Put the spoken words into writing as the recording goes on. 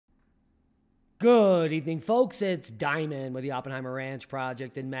Good evening, folks. It's Diamond with the Oppenheimer Ranch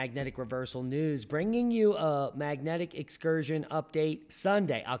Project and Magnetic Reversal News, bringing you a magnetic excursion update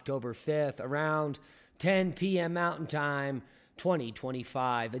Sunday, October 5th, around 10 p.m. Mountain Time,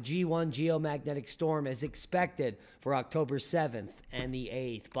 2025. A G1 geomagnetic storm is expected for October 7th and the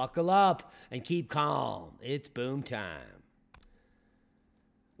 8th. Buckle up and keep calm. It's boom time.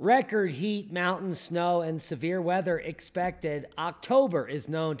 Record heat, mountain snow, and severe weather expected. October is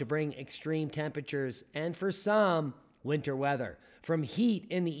known to bring extreme temperatures and, for some, winter weather. From heat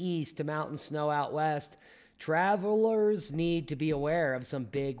in the east to mountain snow out west, travelers need to be aware of some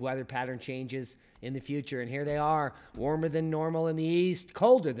big weather pattern changes in the future. And here they are: warmer than normal in the east,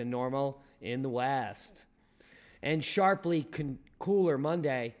 colder than normal in the west. And sharply cooler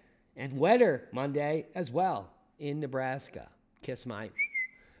Monday and wetter Monday as well in Nebraska. Kiss my...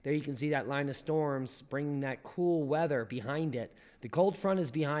 There you can see that line of storms bringing that cool weather behind it. The cold front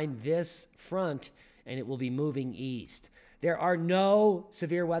is behind this front, and it will be moving east. There are no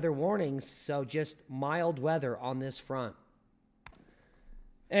severe weather warnings, so just mild weather on this front.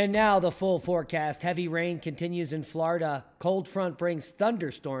 And now the full forecast. Heavy rain continues in Florida. Cold front brings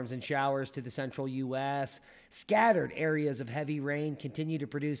thunderstorms and showers to the central U.S. Scattered areas of heavy rain continue to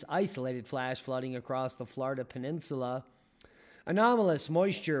produce isolated flash flooding across the Florida peninsula. Anomalous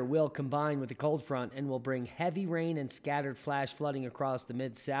moisture will combine with the cold front and will bring heavy rain and scattered flash flooding across the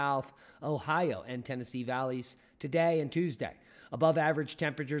Mid-South, Ohio, and Tennessee valleys today and Tuesday. Above average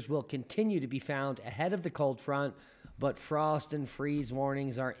temperatures will continue to be found ahead of the cold front, but frost and freeze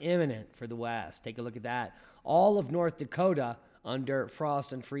warnings are imminent for the west. Take a look at that. All of North Dakota under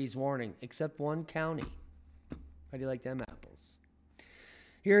frost and freeze warning, except one county. How do you like them apples?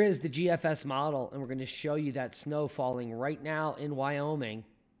 Here is the GFS model, and we're going to show you that snow falling right now in Wyoming.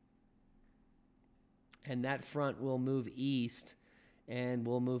 And that front will move east, and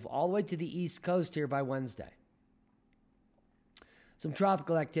will move all the way to the east coast here by Wednesday. Some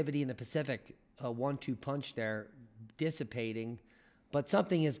tropical activity in the Pacific, a 1-2 punch there, dissipating. But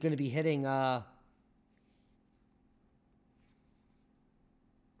something is going to be hitting the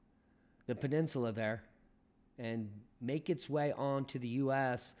peninsula there and make its way on to the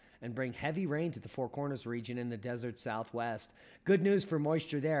U.S. and bring heavy rain to the Four Corners region in the desert southwest. Good news for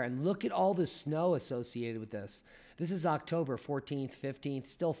moisture there. And look at all the snow associated with this. This is October 14th, 15th,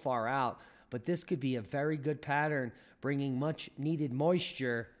 still far out, but this could be a very good pattern, bringing much needed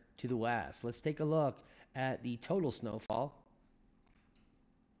moisture to the west. Let's take a look at the total snowfall.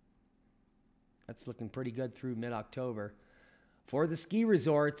 That's looking pretty good through mid-October. For the ski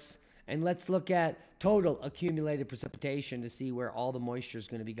resorts, and let's look at total accumulated precipitation to see where all the moisture is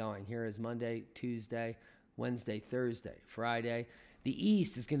going to be going. Here is Monday, Tuesday, Wednesday, Thursday, Friday. The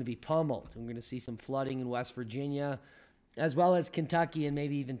east is going to be pummeled. We're going to see some flooding in West Virginia, as well as Kentucky and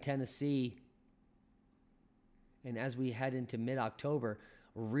maybe even Tennessee. And as we head into mid-October,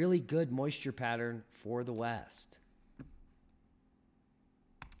 a really good moisture pattern for the west.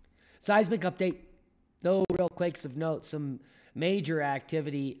 Seismic update. No real quakes of note. Some major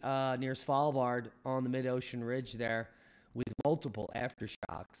activity near Svalbard on the mid-ocean ridge there with multiple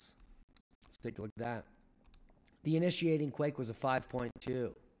aftershocks. Let's take a look at that. The initiating quake was a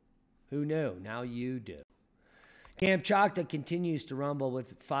 5.2. Who knew? Now you do. Kamchatka continues to rumble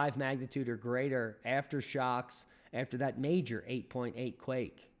with 5 magnitude or greater aftershocks after that major 8.8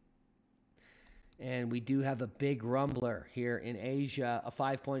 quake. And we do have a big rumbler here in Asia, a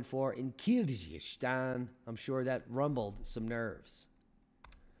 5.4 in Kyrgyzstan. I'm sure that rumbled some nerves.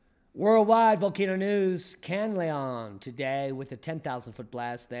 Worldwide volcano news, Canleon today with a 10,000-foot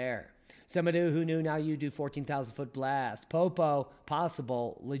blast there. Samadu, who knew, now you do, 14,000-foot blast. Popo,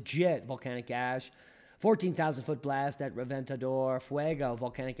 possible, legit volcanic ash. 14,000-foot blast at Reventador. Fuego,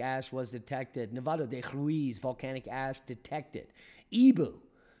 volcanic ash was detected. Nevado de Ruiz, volcanic ash detected. Ibu,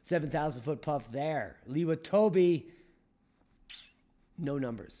 7,000-foot puff there. Liwatobi, no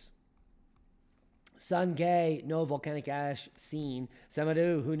numbers. Sungay, no volcanic ash seen.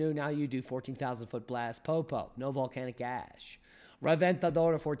 Samadu, who knew, now you do, 14,000-foot blast. Popo, no volcanic ash.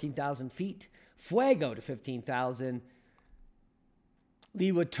 Reventador to 14,000 feet. Fuego to 15,000.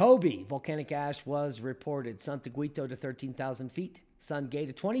 Liwatobi, volcanic ash was reported. Santiaguito to 13,000 feet. Sungay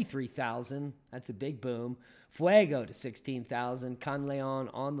to 23,000. That's a big boom. Fuego to 16,000. Canleon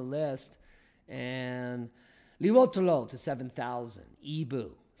on the list. And Liwotolo to 7,000.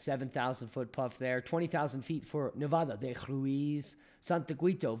 Ibu, 7,000-foot puff there. 20,000 feet for Nevado de Ruiz.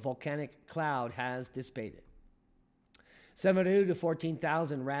 Santiaguito, volcanic cloud has dissipated. Samaru to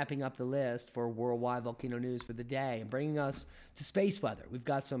 14,000, wrapping up the list for worldwide volcano news for the day and bringing us to space weather. We've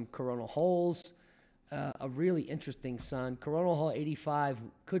got some coronal holes a really interesting sun. Coronal Hole 85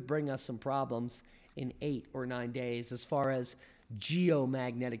 could bring us some problems in 8 or 9 days as far as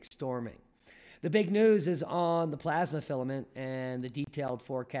geomagnetic storming. The big news is on the plasma filament, and the detailed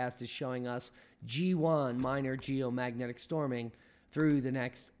forecast is showing us G1 minor geomagnetic storming through the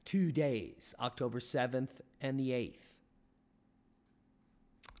next 2 days, October 7th and the 8th.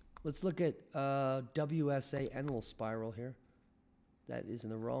 Let's look at WSA Enlil spiral here. That is in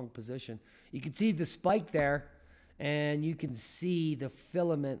the wrong position. You can see the spike there, and you can see the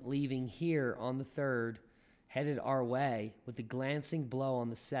filament leaving here on the 3rd, headed our way with a glancing blow on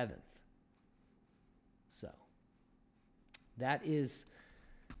the 7th. So that is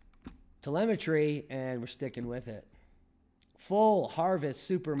telemetry, and we're sticking with it. Full harvest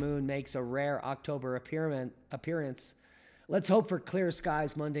supermoon makes a rare October appearance. Let's hope for clear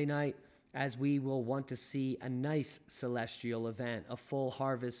skies Monday night, as we will want to see a nice celestial event, a full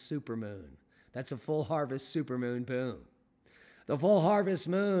harvest supermoon. That's a full harvest supermoon boom. The full harvest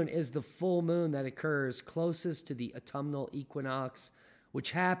moon is the full moon that occurs closest to the autumnal equinox,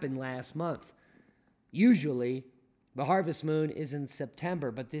 which happened last month. Usually, the harvest moon is in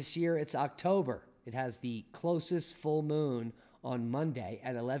September, but this year it's October. It has the closest full moon on Monday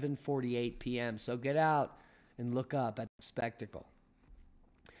at 11:48 p.m. So get out and look up at the spectacle.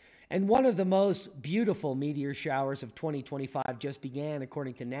 And one of the most beautiful meteor showers of 2025 just began,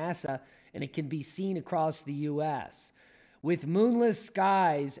 according to NASA, and it can be seen across the U.S. With moonless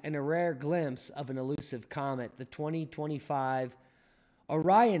skies and a rare glimpse of an elusive comet, the 2025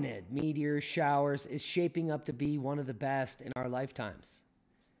 Orionid meteor showers is shaping up to be one of the best in our lifetimes.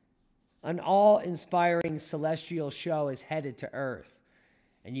 An awe-inspiring celestial show is headed to Earth,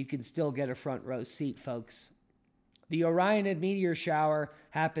 and you can still get a front row seat, folks. The Orionid meteor shower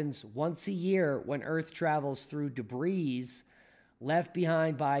happens once a year when Earth travels through debris left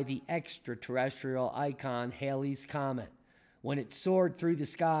behind by the extraterrestrial icon Halley's Comet when it soared through the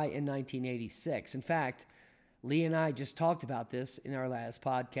sky in 1986. In fact, Lee and I just talked about this in our last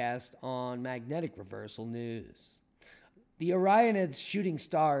podcast on magnetic reversal news. The Orionid's shooting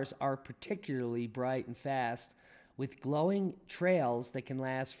stars are particularly bright and fast, with glowing trails that can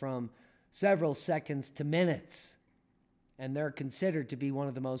last from several seconds to minutes, and they're considered to be one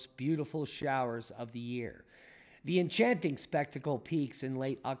of the most beautiful showers of the year. The enchanting spectacle peaks in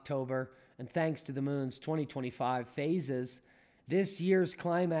late October, and thanks to the moon's 2025 phases, this year's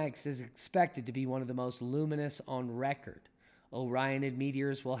climax is expected to be one of the most luminous on record. Orionid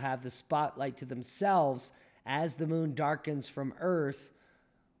meteors will have the spotlight to themselves as the moon darkens from Earth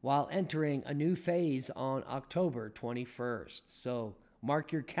while entering a new phase on October 21st. So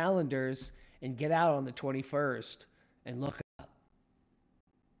mark your calendars and get out on the 21st and look up.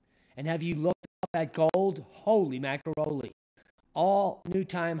 And have you looked up at gold? Holy macaroni. All new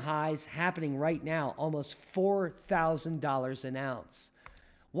time highs happening right now, almost $4,000 an ounce.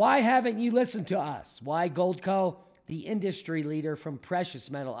 Why haven't you listened to us? Why Goldco, the industry leader from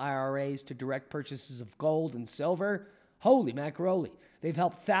precious metal IRAs to direct purchases of gold and silver? Holy macaroni. They've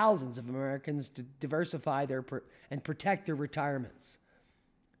helped thousands of Americans to diversify and protect their retirements.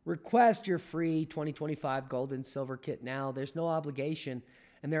 Request your free 2025 gold and silver kit now. There's no obligation,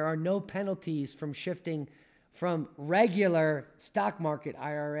 and there are no penalties from shifting from regular stock market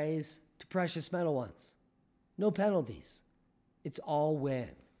IRAs to precious metal ones. No penalties. It's all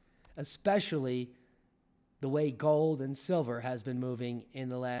win, especially the way gold and silver has been moving in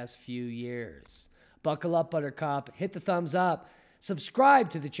the last few years. Buckle up, Buttercup. Hit the thumbs up. Subscribe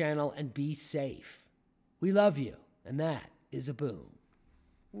to the channel and be safe. We love you, and that is a boom.